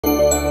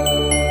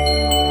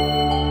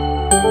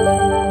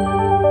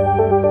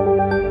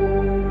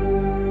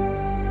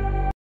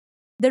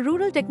The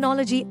Rural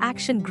Technology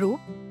Action Group,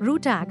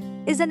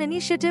 RUTAG, is an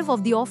initiative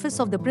of the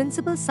Office of the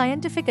Principal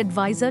Scientific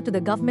Advisor to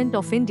the Government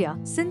of India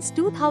since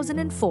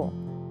 2004.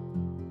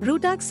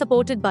 RUTAG,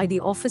 supported by the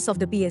Office of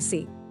the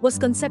PSA, was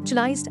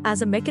conceptualized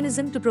as a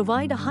mechanism to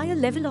provide a higher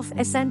level of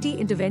S&T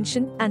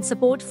intervention and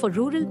support for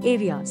rural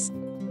areas.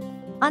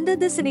 Under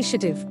this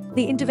initiative,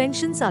 the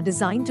interventions are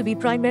designed to be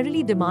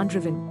primarily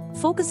demand-driven,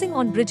 focusing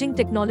on bridging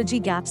technology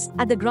gaps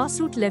at the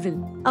grassroots level,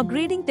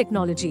 upgrading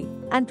technology,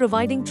 and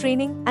providing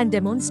training and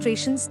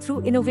demonstrations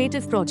through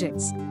innovative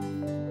projects.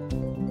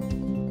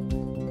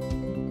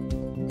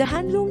 The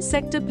handloom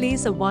sector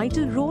plays a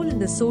vital role in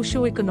the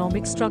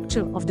socio-economic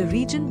structure of the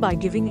region by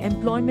giving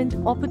employment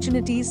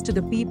opportunities to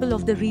the people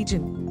of the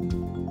region.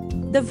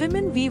 The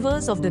women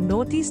weavers of the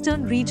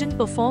northeastern region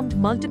performed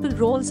multiple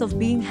roles of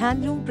being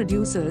handloom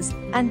producers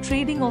and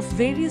trading of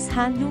various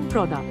handloom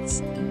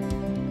products.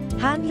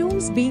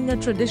 Handlooms being a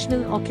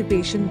traditional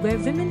occupation where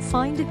women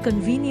find it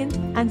convenient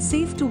and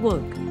safe to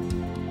work.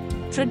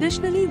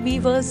 Traditionally,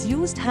 weavers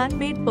used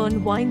handmade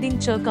Pirn winding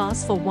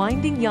charkas for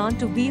winding yarn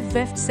to weave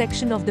weft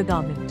section of the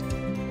garment.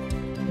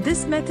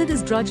 This method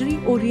is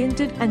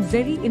drudgery-oriented and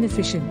very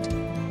inefficient.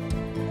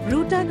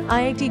 RUTAG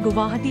IIT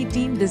Guwahati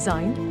team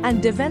designed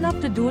and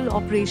developed a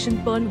dual-operation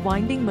Pirn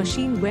winding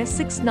machine where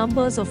 6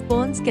 numbers of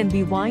Pirns can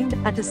be wound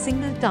at a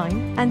single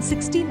time and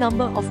 60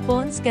 number of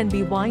Pirns can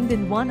be wound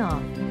in 1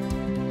 hour.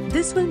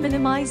 This will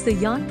minimize the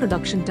yarn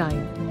production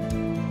time.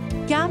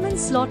 Cam and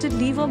slotted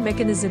lever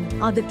mechanism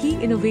are the key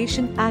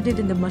innovation added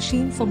in the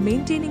machine for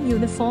maintaining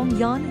uniform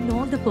yarn in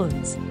all the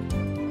Pirns.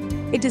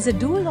 It is a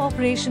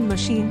dual-operation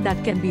machine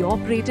that can be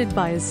operated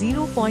by a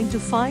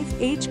 0.25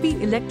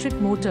 HP electric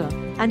motor,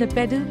 and a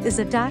pedal is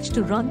attached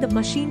to run the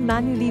machine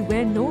manually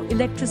where no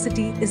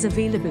electricity is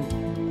available.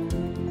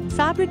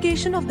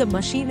 Fabrication of the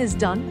machine is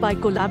done by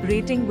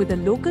collaborating with a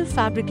local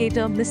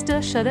fabricator,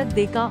 Mr. Sharad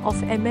Deka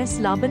of MS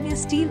Labanya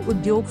Steel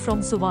Udyog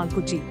from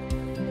Suvalkuchi.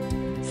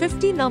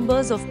 50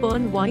 numbers of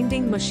Pirn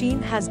winding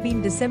machine has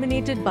been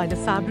disseminated by the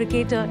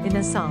fabricator in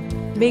Assam,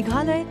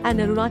 Meghalaya and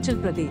Arunachal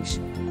Pradesh.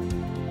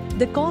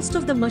 The cost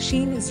of the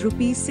machine is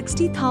Rs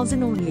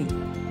 60,000 only.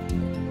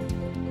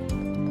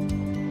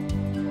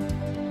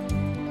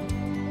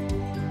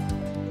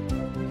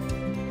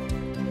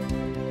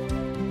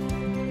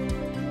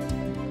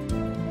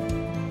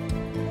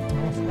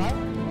 নমস্কাৰ,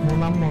 মোৰ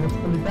নাম মনোজ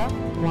কলিতা,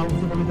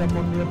 শুৱালকুছি কলিতা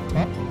মন্দিৰত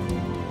ঘৰ।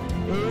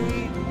 এই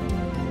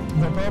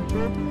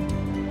যঁতৰটোত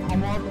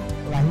সময়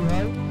ৰাহি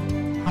হয়,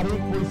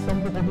 শাৰীৰিক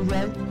পৰিশ্ৰমটো কমি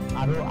যায়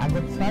আৰু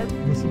আগত চাই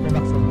বেছি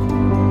প্ৰডাকশ্যন হয়।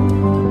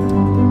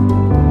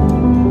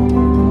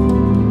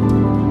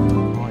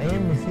 এই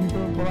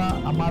মেচিনটোৰ পৰা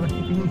আমাৰ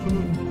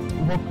শিপিনীখিনি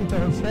উপকৃত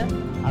হৈছে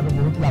আৰু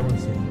বহুত লাভ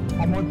হৈছে।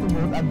 সময়টো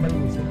বহুত আগবাঢ়ি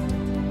গৈছে,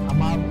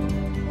 আমাৰ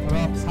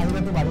ধৰক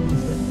চাহিদাটো বাঢ়ি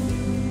গৈছে।